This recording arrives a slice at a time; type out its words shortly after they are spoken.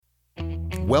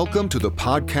Welcome to the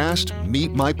podcast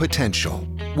Meet My Potential,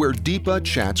 where Deepa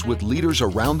chats with leaders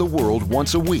around the world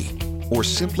once a week or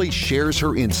simply shares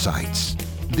her insights.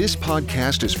 This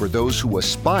podcast is for those who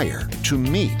aspire to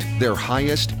meet their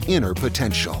highest inner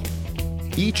potential.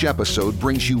 Each episode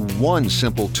brings you one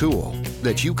simple tool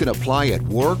that you can apply at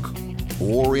work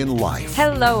or in life.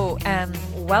 Hello, and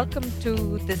welcome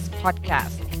to this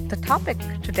podcast. The topic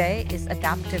today is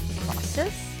adaptive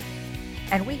process,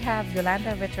 and we have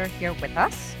Yolanda Ritter here with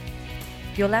us.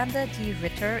 Yolanda D.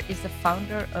 Ritter is the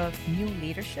founder of New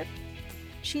Leadership.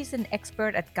 She's an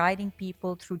expert at guiding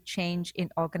people through change in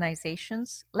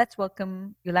organizations. Let's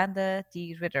welcome Yolanda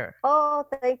D. Ritter. Oh,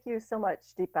 thank you so much,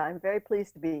 Deepa. I'm very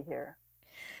pleased to be here.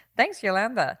 Thanks,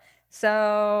 Yolanda.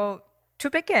 So, to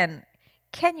begin,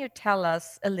 can you tell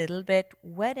us a little bit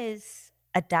what is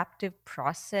adaptive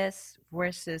process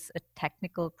versus a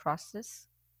technical process?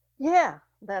 Yeah,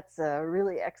 that's a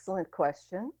really excellent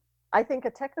question. I think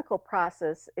a technical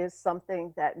process is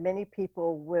something that many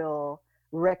people will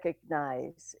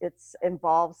recognize. It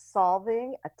involves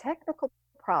solving a technical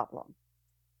problem.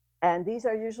 And these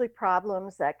are usually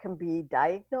problems that can be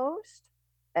diagnosed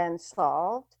and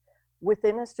solved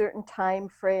within a certain time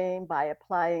frame by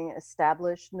applying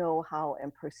established know-how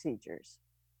and procedures.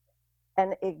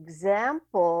 An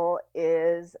example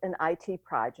is an IT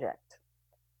project,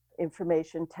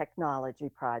 information technology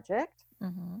project.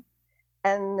 Mm-hmm.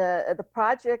 And the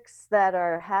projects that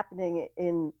are happening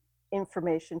in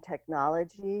information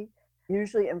technology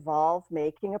usually involve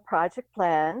making a project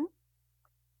plan,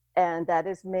 and that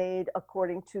is made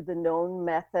according to the known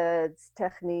methods,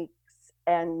 techniques,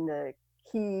 and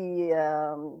key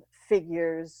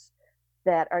figures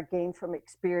that are gained from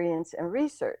experience and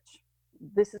research.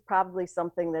 This is probably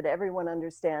something that everyone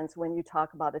understands when you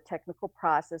talk about a technical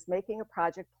process, making a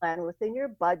project plan within your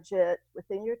budget,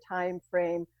 within your time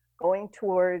frame, going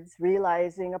towards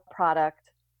realizing a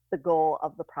product, the goal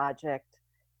of the project.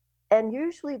 And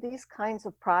usually these kinds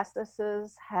of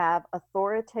processes have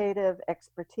authoritative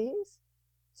expertise.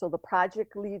 So the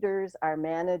project leaders are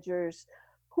managers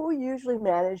who usually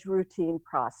manage routine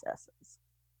processes.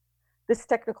 This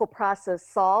technical process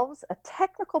solves a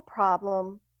technical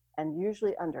problem and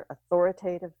usually under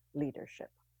authoritative leadership.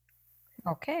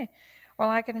 Okay. Well,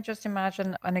 I can just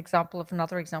imagine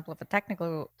another example of a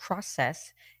technical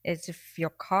process is if your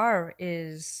car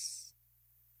is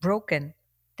broken,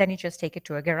 then you just take it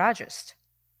to a garagist.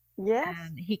 Yes.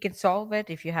 And he can solve it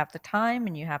if you have the time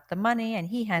and you have the money and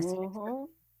he has the expertise.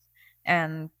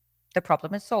 And the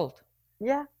problem is solved.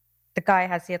 Yeah. The guy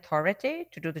has the authority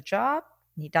to do the job,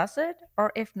 and he does it.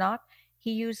 Or if not,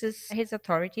 he uses his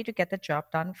authority to get the job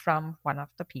done from one of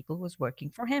the people who's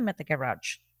working for him at the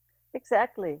garage.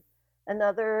 Exactly.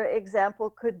 Another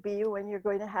example could be when you're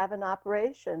going to have an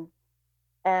operation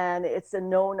and it's a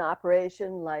known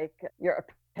operation like your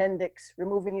appendix,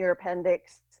 removing your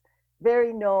appendix.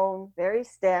 Very known, very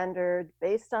standard,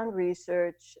 based on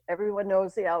research. Everyone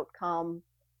knows the outcome.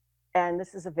 And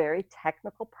this is a very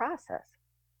technical process.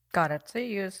 Got it. So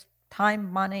you use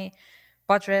time, money,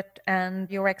 budget,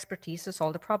 and your expertise to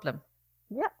solve the problem.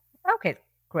 Yeah. Okay,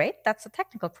 great. That's a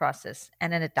technical process.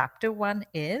 And an adaptive one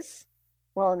is?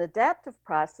 Well, an adaptive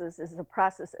process is a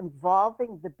process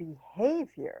involving the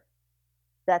behavior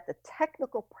that the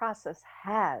technical process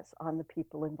has on the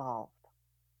people involved.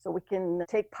 So we can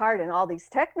take part in all these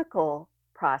technical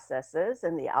processes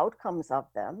and the outcomes of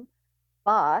them,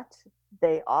 but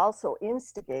they also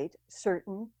instigate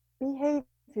certain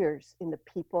behaviors in the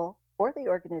people or the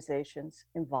organizations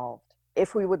involved.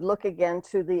 If we would look again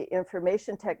to the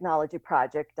information technology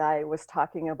project I was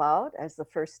talking about as the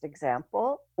first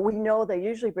example, we know they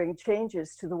usually bring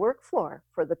changes to the work floor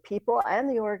for the people and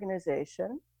the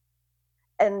organization,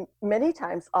 and many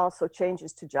times also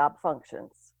changes to job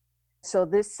functions. So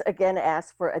this again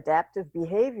asks for adaptive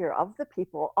behavior of the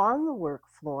people on the work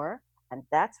floor, and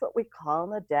that's what we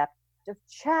call an adaptive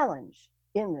challenge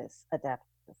in this adaptive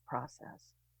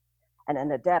process. And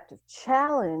an adaptive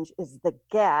challenge is the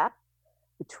gap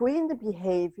between the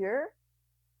behavior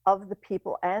of the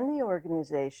people and the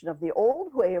organization of the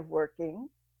old way of working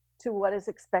to what is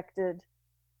expected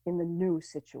in the new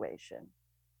situation.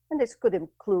 And this could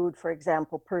include, for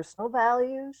example, personal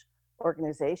values,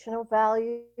 organizational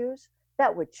values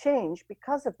that would change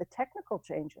because of the technical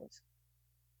changes.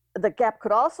 The gap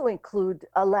could also include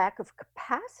a lack of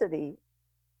capacity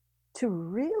to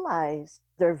realize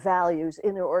their values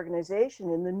in their organization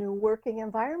in the new working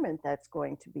environment that's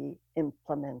going to be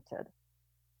implemented.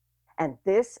 And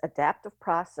this adaptive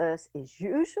process is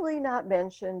usually not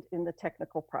mentioned in the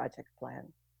technical project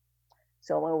plan.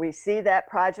 So when we see that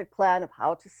project plan of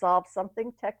how to solve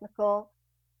something technical,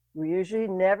 We usually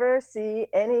never see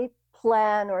any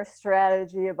plan or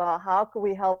strategy about how can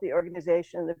we help the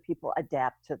organization and the people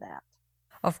adapt to that.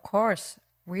 Of course,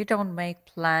 we don't make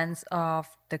plans of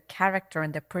the character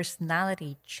and the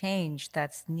personality change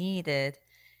that's needed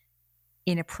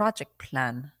in a project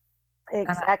plan. And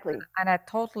I, Exactly. and I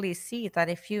totally see that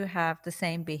if you have the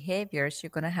same behaviors, you're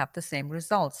going to have the same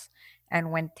results.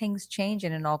 And when things change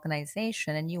in an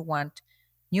organization and you want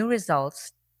new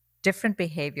results, different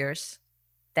behaviors,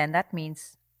 then that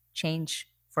means change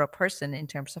for a person in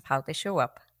terms of how they show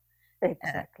up. Uh,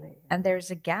 Exactly. and there's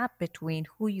a gap between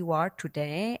who you are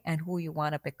today and who you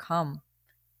want to become.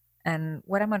 And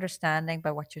what I'm understanding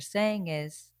by what you're saying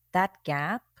is that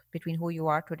gap between who you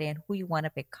are today and who you want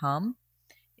to become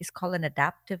is called an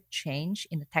adaptive change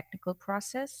in the technical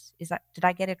process. Did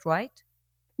I get it right?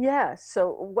 Yeah.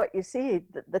 So what you see,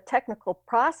 the technical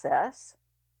process,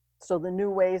 so the new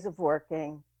ways of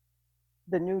working,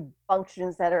 the new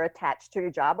functions that are attached to your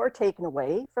job or taken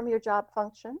away from your job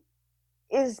function,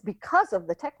 is because of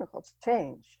the technical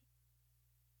change.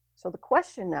 So the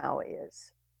question now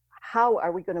is, how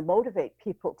are we going to motivate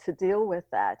people to deal with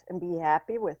that and be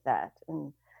happy with that?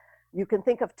 And you can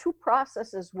think of two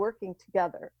processes working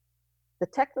together. The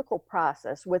technical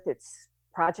process with its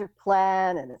project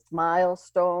plan and its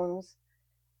milestones,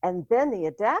 and then the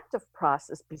adaptive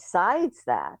process besides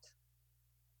that,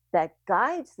 that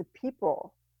guides the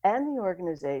people and the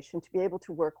organization to be able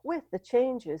to work with the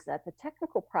changes that the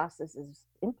technical process is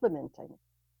implementing.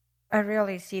 I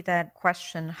really see that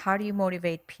question. How do you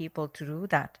motivate people to do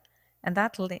that? And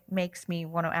that makes me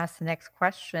want to ask the next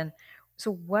question.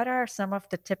 So, what are some of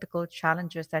the typical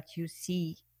challenges that you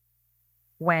see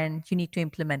when you need to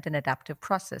implement an adaptive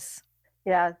process?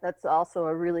 Yeah, that's also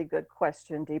a really good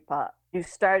question, Deepa. You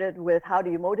started with how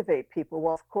do you motivate people?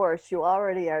 Well, of course, you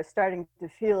already are starting to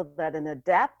feel that an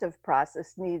adaptive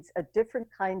process needs a different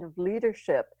kind of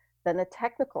leadership than a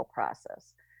technical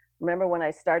process. Remember when I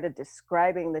started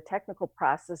describing the technical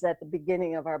process at the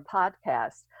beginning of our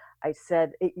podcast, I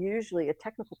said a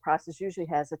technical process usually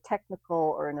has a technical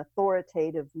or an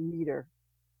authoritative leader.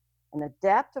 An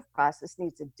adaptive process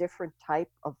needs a different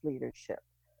type of leadership.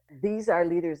 These are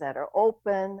leaders that are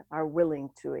open, are willing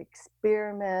to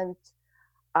experiment,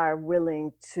 are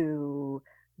willing to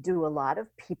do a lot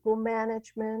of people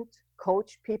management,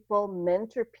 coach people,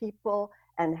 mentor people,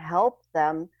 and help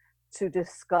them to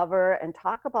discover and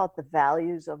talk about the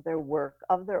values of their work,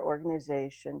 of their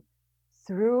organization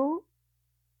through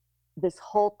this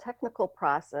whole technical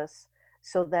process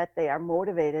so that they are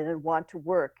motivated and want to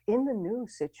work in the new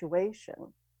situation.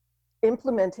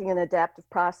 Implementing an adaptive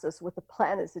process with a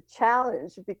plan is a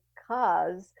challenge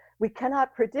because we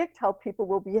cannot predict how people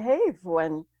will behave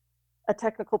when a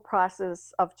technical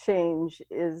process of change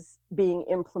is being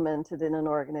implemented in an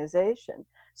organization.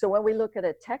 So when we look at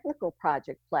a technical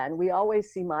project plan, we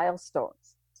always see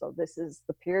milestones. So this is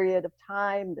the period of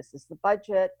time, this is the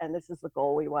budget, and this is the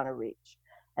goal we want to reach.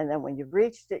 And then when you've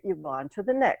reached it, you go on to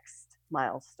the next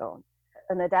milestone.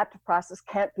 An adaptive process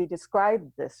can't be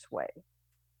described this way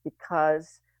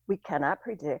because we cannot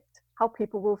predict how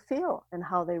people will feel and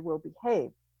how they will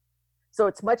behave. So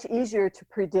it's much easier to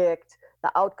predict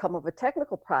the outcome of a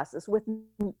technical process with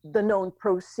the known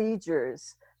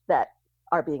procedures that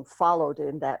are being followed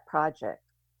in that project.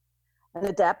 An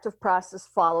adaptive process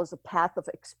follows a path of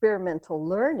experimental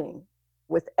learning.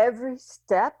 With every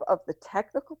step of the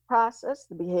technical process,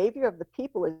 the behavior of the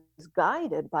people is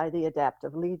guided by the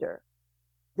adaptive leader.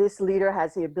 This leader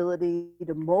has the ability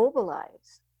to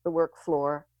mobilize the work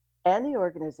floor and the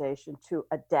organization to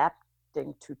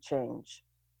adapting to change.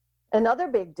 Another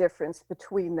big difference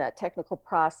between that technical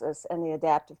process and the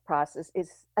adaptive process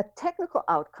is a technical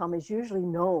outcome is usually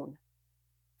known.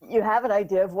 You have an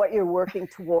idea of what you're working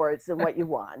towards and what you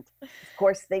want. Of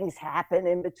course, things happen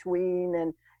in between,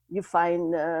 and you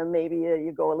find maybe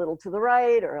you go a little to the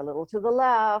right or a little to the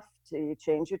left, you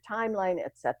change your timeline,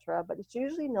 etc. But it's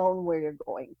usually known where you're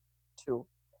going to.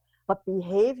 But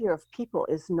behavior of people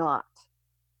is not.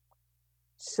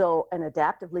 So an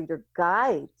adaptive leader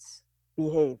guides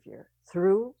behavior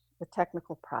through the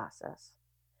technical process.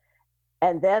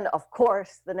 And then, of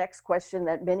course, the next question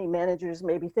that many managers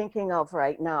may be thinking of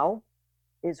right now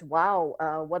is, wow,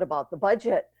 what about the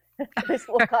budget? this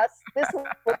will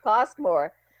cost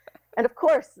more. And of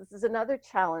course, this is another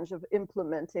challenge of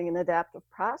implementing an adaptive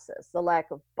process. The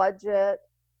lack of budget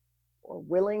or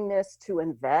willingness to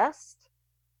invest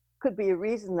could be a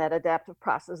reason that adaptive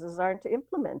processes aren't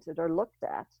implemented or looked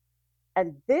at.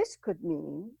 And this could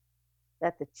mean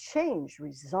that the change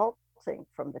resulting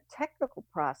from the technical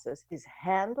process is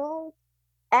handled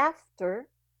after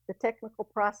the technical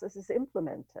process is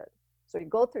implemented. So you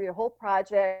go through your whole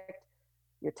project,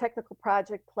 your technical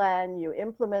project plan, you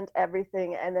implement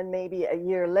everything, and then maybe a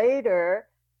year later,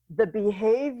 the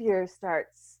behavior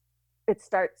starts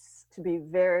to be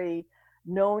very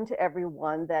known to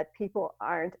everyone that people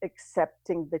aren't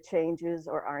accepting the changes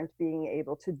or aren't being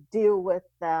able to deal with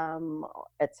them,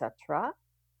 etc.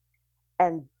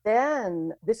 And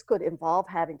then this could involve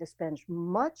having to spend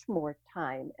much more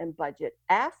time and budget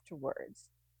afterwards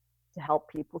to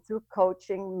help people through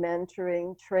coaching,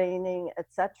 mentoring, training,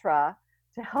 etc.,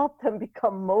 to help them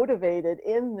become motivated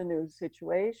in the new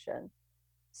situation.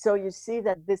 So you see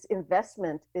that this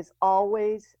investment is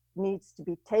always needs to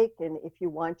be taken if you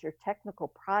want your technical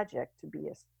project to be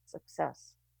a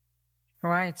success.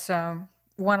 Right. So,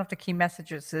 one of the key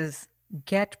messages is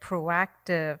get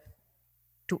proactive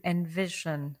to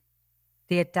envision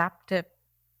the adaptive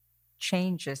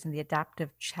changes and the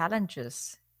adaptive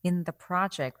challenges in the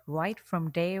project right from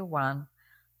day one.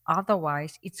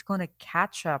 Otherwise, it's going to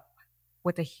catch up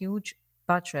with a huge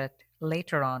budget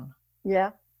later on.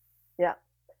 Yeah, yeah.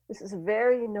 This is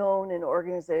very known in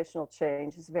organizational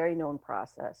change. It's a very known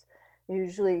process.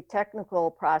 Usually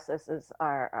technical processes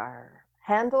are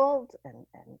handled and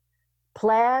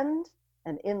planned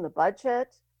and in the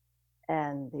budget,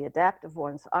 and the adaptive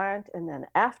ones aren't. And then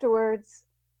afterwards,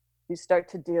 you start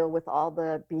to deal with all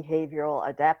the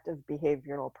adaptive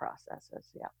behavioral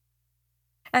processes. Yeah.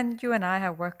 And you and I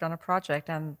have worked on a project,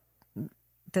 and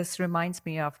this reminds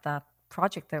me of that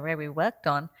project that where we worked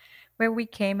on, where we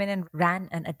came in and ran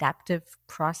an adaptive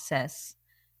process.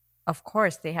 Of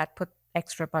course, they had put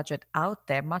extra budget out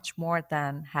there, much more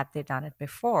than had they done it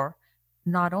before.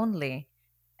 Not only,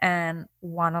 and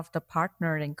one of the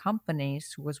partnering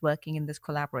companies who was working in this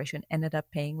collaboration ended up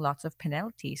paying lots of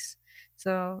penalties.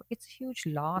 So it's a huge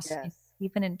loss, Yes.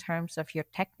 even in terms of your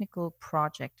technical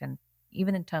project and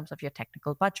even in terms of your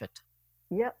technical budget.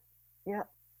 Yep. Yep.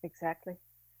 Exactly.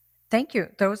 Thank you.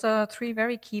 Those are three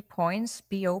very key points: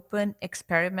 be open,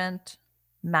 experiment,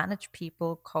 manage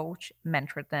people, coach,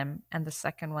 mentor them. And the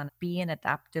second one, be an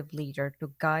adaptive leader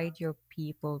to guide your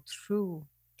people through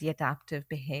the adaptive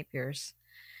behaviors.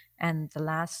 And the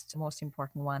last, most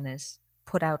important one is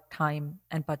put out time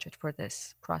and budget for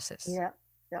this process. Yeah.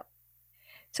 Yep.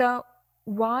 So,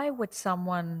 why would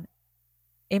someone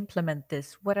implement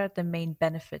this? What are the main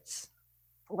benefits?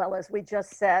 Well, as we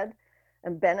just said, a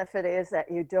benefit is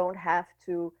that you don't have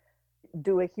to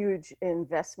do a huge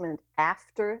investment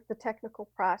after the technical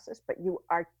process, but you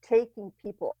are taking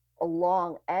people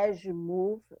along as you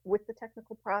move with the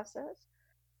technical process.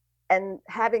 And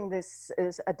having this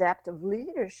as adaptive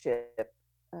leadership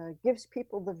gives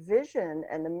people the vision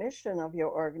and the mission of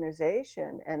your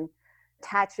organization, and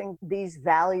attaching these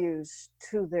values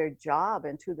to their job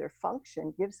and to their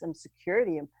function gives them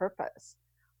security and purpose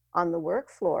on the work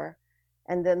floor.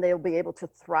 And then they'll be able to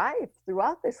thrive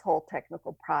throughout this whole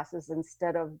technical process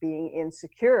instead of being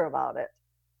insecure about it.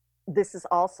 This is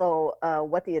also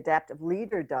what the adaptive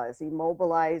leader does. He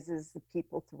mobilizes the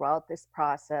people throughout this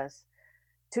process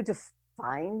to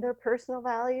define their personal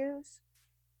values,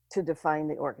 to define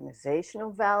the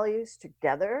organizational values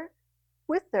together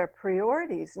with their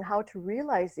priorities and how to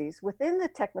realize these within the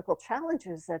technical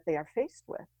challenges that they are faced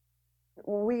with.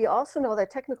 We also know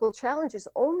that technical challenges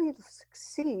only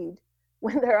succeed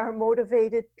when there are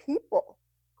motivated people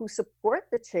who support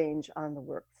the change on the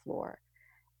work floor.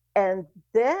 And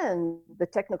then the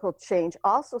technical change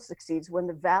also succeeds when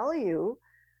the value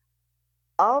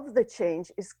of the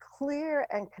change is clear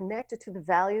and connected to the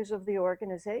values of the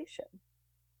organization.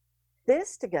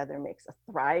 This together makes a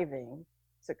thriving,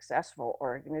 successful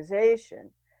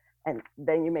organization. And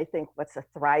then you may think, what's a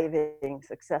thriving,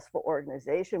 successful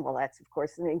organization? Well, that's, of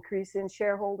course, an increase in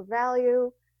shareholder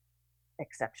value,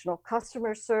 exceptional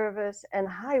customer service, and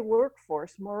high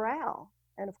workforce morale.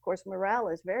 And of course, morale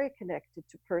is very connected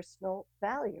to personal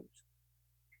values.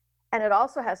 And it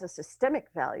also has a systemic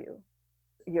value,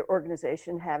 your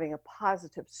organization having a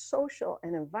positive social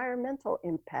and environmental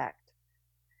impact.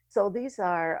 So these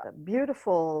are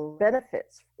beautiful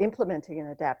benefits implementing an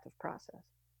adaptive process.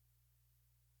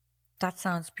 That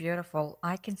sounds beautiful.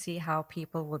 I can see how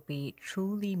people would be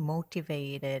truly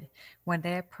motivated when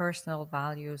their personal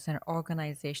values and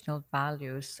organizational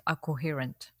values are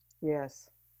coherent. Yes,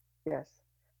 yes.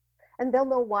 And they'll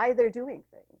know why they're doing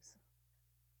things.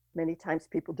 Many times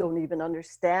people don't even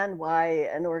understand why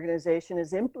an organization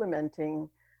is implementing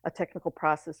a technical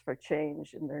process for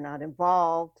change, and they're not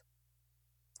involved.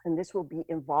 And this will be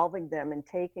involving them and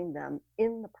taking them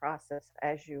in the process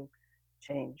as you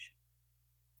change.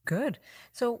 Good.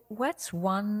 So, what's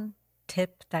one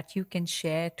tip that you can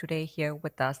share today here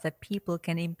with us that people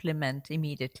can implement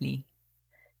immediately?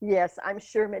 Yes, I'm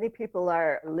sure many people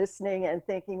are listening and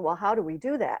thinking, well, how do we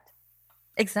do that?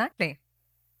 Exactly.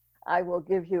 I will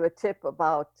give you a tip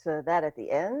about that at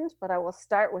the end, but I will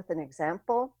start with an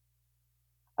example.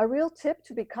 A real tip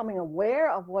to becoming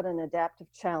aware of what an adaptive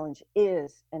challenge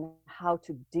is and how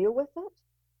to deal with it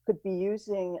could be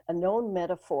using a known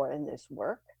metaphor in this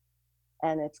work,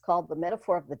 and it's called the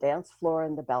metaphor of the dance floor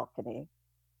and the balcony.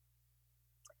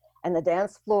 And the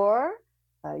dance floor,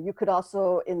 you could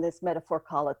also, in this metaphor,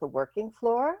 call it the working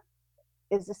floor,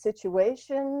 is a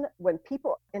situation when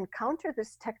people encounter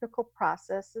this technical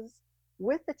processes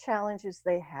with the challenges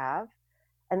they have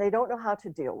and they don't know how to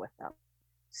deal with them.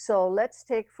 So let's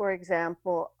take, for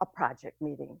example, a project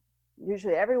meeting.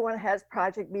 Usually everyone has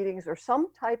project meetings or some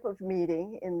type of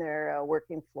meeting in their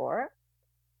working floor.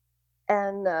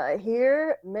 And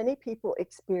here, many people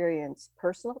experience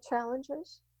personal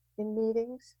challenges in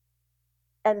meetings,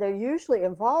 and they're usually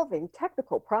involving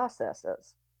technical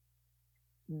processes.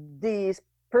 These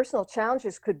personal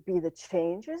challenges could be the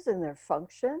changes in their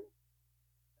function.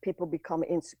 People become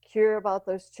insecure about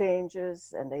those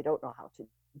changes and they don't know how to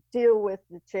deal with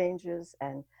the changes.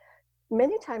 And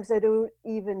many times they don't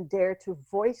even dare to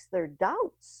voice their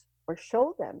doubts or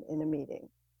show them in a meeting.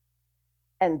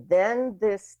 And then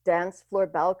this dance floor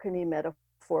balcony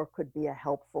metaphor could be a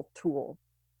helpful tool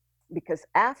because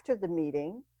after the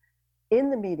meeting, in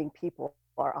the meeting, people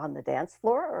are on the dance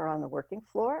floor or on the working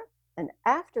floor. And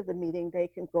after the meeting, they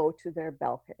can go to their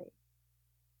balcony.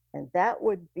 And that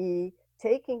would be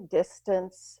taking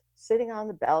distance, sitting on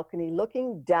the balcony,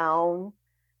 looking down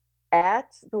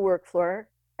at the work floor,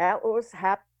 at what was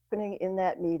happening in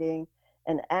that meeting,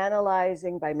 and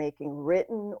analyzing by making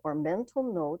written or mental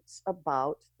notes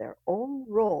about their own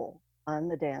role on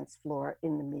the dance floor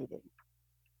in the meeting.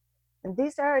 And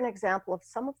these are an example of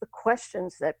some of the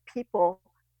questions that people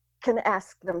can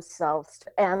ask themselves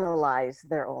to analyze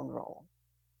their own role.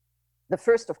 The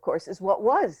first, of course, is what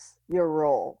was your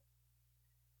role?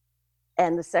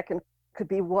 And the second could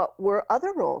be what were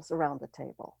other roles around the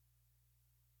table?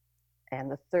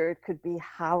 And the third could be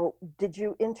how did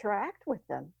you interact with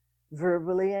them,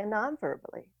 verbally and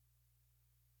non-verbally?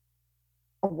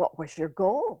 What was your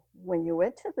goal when you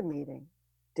went to the meeting?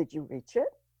 Did you reach it?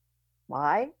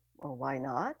 Why or why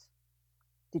not?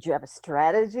 Did you have a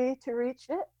strategy to reach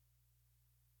it?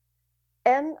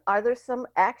 And are there some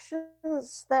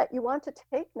actions that you want to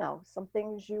take now? Some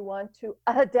things you want to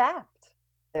adapt?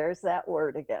 There's that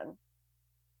word again.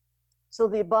 So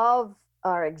the above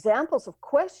are examples of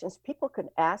questions people can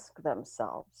ask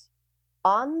themselves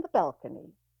on the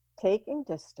balcony, taking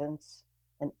distance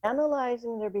and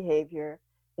analyzing their behavior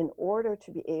in order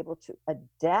to be able to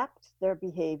adapt their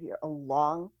behavior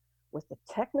along with the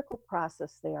technical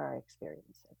process they are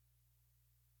experiencing.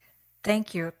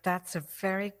 Thank you. That's a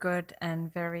very good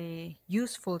and very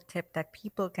useful tip that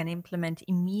people can implement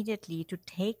immediately to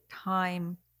take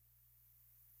time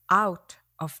out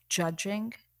of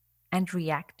judging and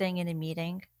reacting in a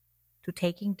meeting, to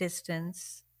taking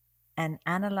distance and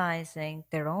analyzing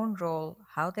their own role,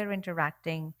 how they're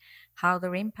interacting, how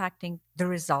they're impacting the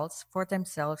results for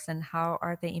themselves, and how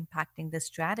are they impacting the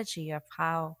strategy of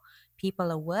how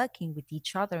people are working with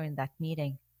each other in that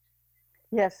meeting.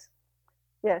 Yes,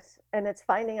 yes. And it's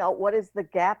finding out what is the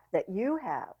gap that you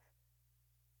have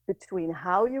between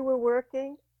how you were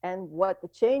working and what the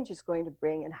change is going to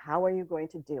bring and how are you going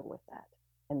to deal with that.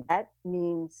 And that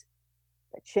means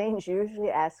that change usually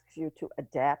asks you to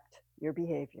adapt your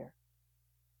behavior.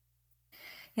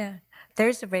 Yeah,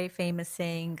 there's a very famous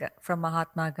saying from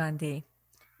Mahatma Gandhi.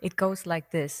 It goes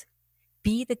like this: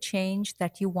 be the change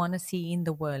that you want to see in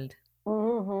the world.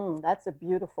 That's a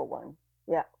beautiful one.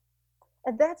 Yeah.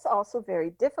 And that's also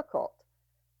very difficult.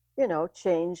 You know,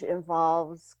 change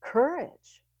involves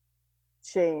courage.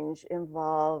 Change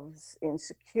involves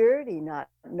insecurity, not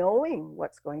knowing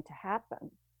what's going to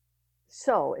happen.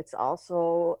 So it's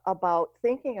also about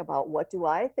thinking about what do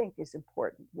I think is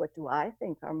important? What do I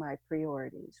think are my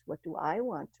priorities? What do I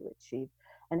want to achieve?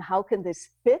 And how can this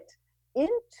fit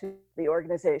into the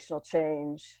organizational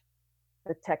change,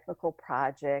 the technical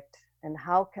project? And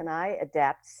how can I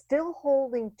adapt, still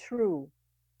holding true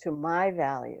to my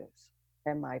values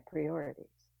and my priorities?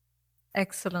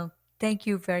 Excellent. Thank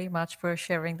you very much for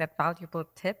sharing that valuable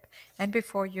tip. And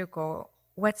before you go,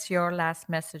 what's your last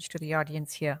message to the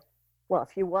audience here? Well,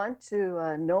 if you want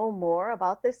to know more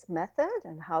about this method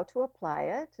and how to apply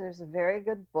it, there's a very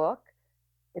good book.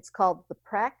 It's called The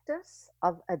Practice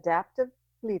of Adaptive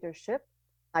Leadership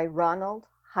by Ronald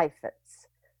Heifetz.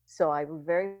 So I would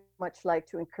very much like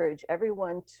to encourage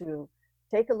everyone to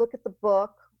take a look at the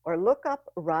book or look up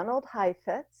Ronald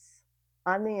Heifetz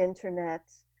on the internet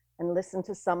and listen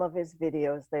to some of his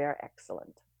videos. They are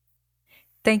excellent.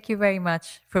 Thank you very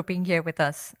much for being here with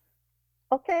us.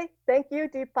 Okay, thank you,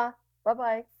 Deepa.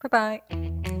 Bye-bye. Bye-bye.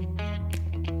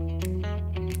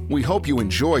 We hope you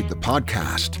enjoyed the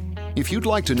podcast. If you'd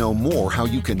like to know more how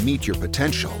you can meet your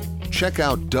potential, check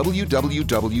out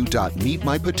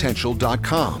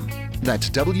www.meetmypotential.com. That's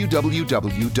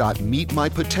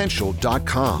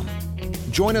www.meetmypotential.com.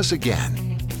 Join us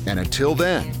again. And until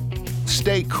then,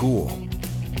 stay cool.